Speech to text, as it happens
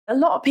a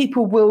lot of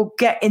people will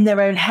get in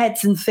their own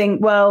heads and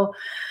think, well,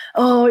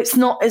 oh, it's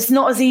not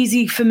as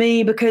easy for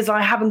me because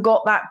I haven't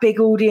got that big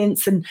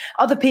audience, and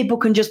other people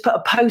can just put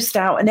a post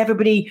out and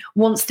everybody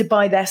wants to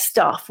buy their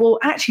stuff. Well,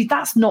 actually,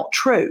 that's not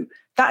true.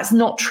 That's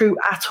not true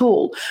at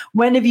all.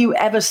 When have you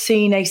ever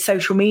seen a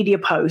social media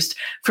post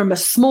from a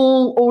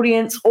small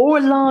audience or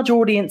a large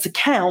audience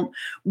account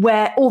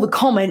where all the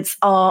comments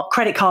are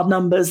credit card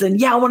numbers and,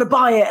 yeah, I want to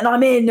buy it and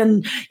I'm in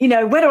and,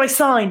 where do I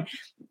sign?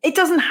 It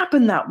doesn't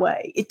happen that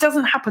way. It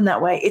doesn't happen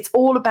that way. It's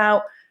all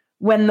about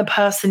when the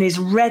person is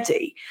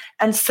ready.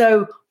 And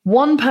so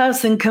one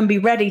person can be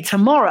ready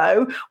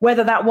tomorrow,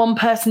 whether that one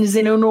person is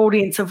in an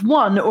audience of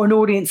 1 or an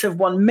audience of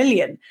 1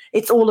 million.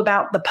 It's all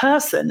about the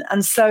person.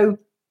 And so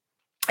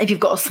if you've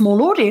got a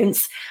small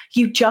audience,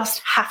 you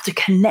just have to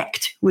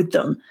connect with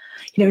them.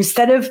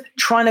 Instead of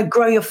trying to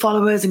grow your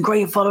followers and grow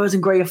your followers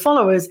and grow your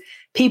followers,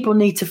 people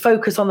need to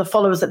focus on the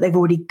followers that they've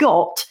already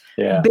got,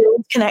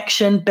 build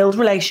connection, build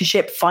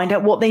relationship, find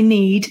out what they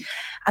need,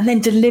 and then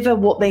deliver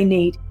what they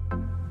need.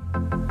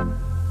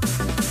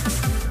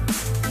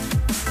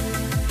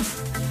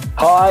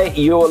 Hi,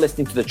 you're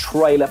listening to the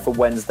trailer for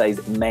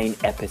Wednesday's main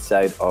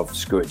episode of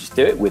Screw It, Just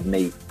Do It with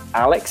me,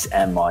 Alex,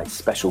 and my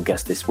special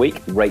guest this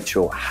week,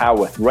 Rachael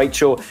Howourth.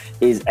 Rachael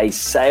is a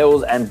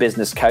sales and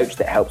business coach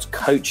that helps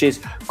coaches,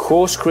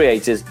 course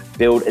creators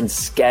build and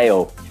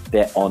scale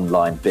their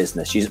online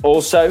business. She's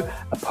also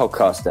a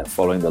podcaster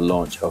following the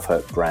launch of her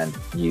brand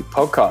new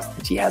podcast.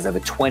 And she has over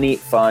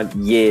 25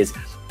 years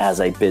as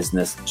a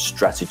business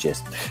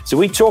strategist. So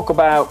we talk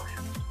about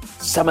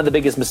some of the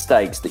biggest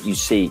mistakes that you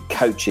see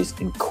coaches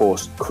and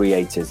course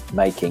creators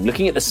making,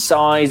 looking at the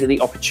size of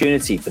the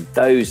opportunity for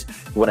those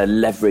who want to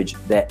leverage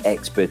their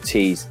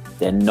expertise,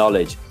 their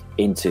knowledge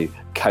into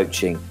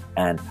coaching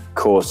and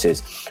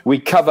courses. We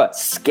cover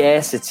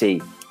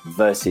scarcity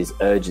versus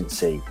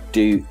urgency.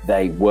 Do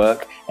they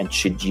work, and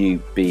should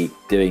you be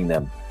doing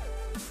them?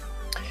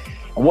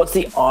 And what's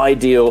the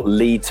ideal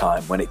lead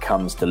time when it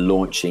comes to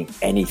launching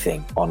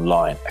anything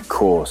online, a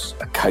course,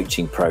 a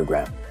coaching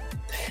program?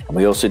 And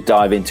we also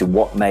dive into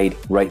what made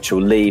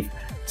Rachael leave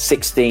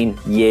 16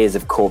 years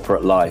of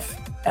corporate life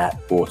at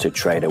Auto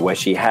Trader, where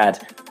she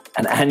had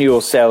an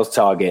annual sales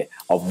target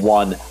of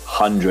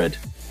 £100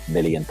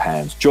 million.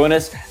 Join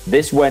us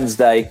this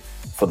Wednesday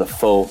for the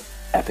full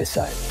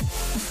episode.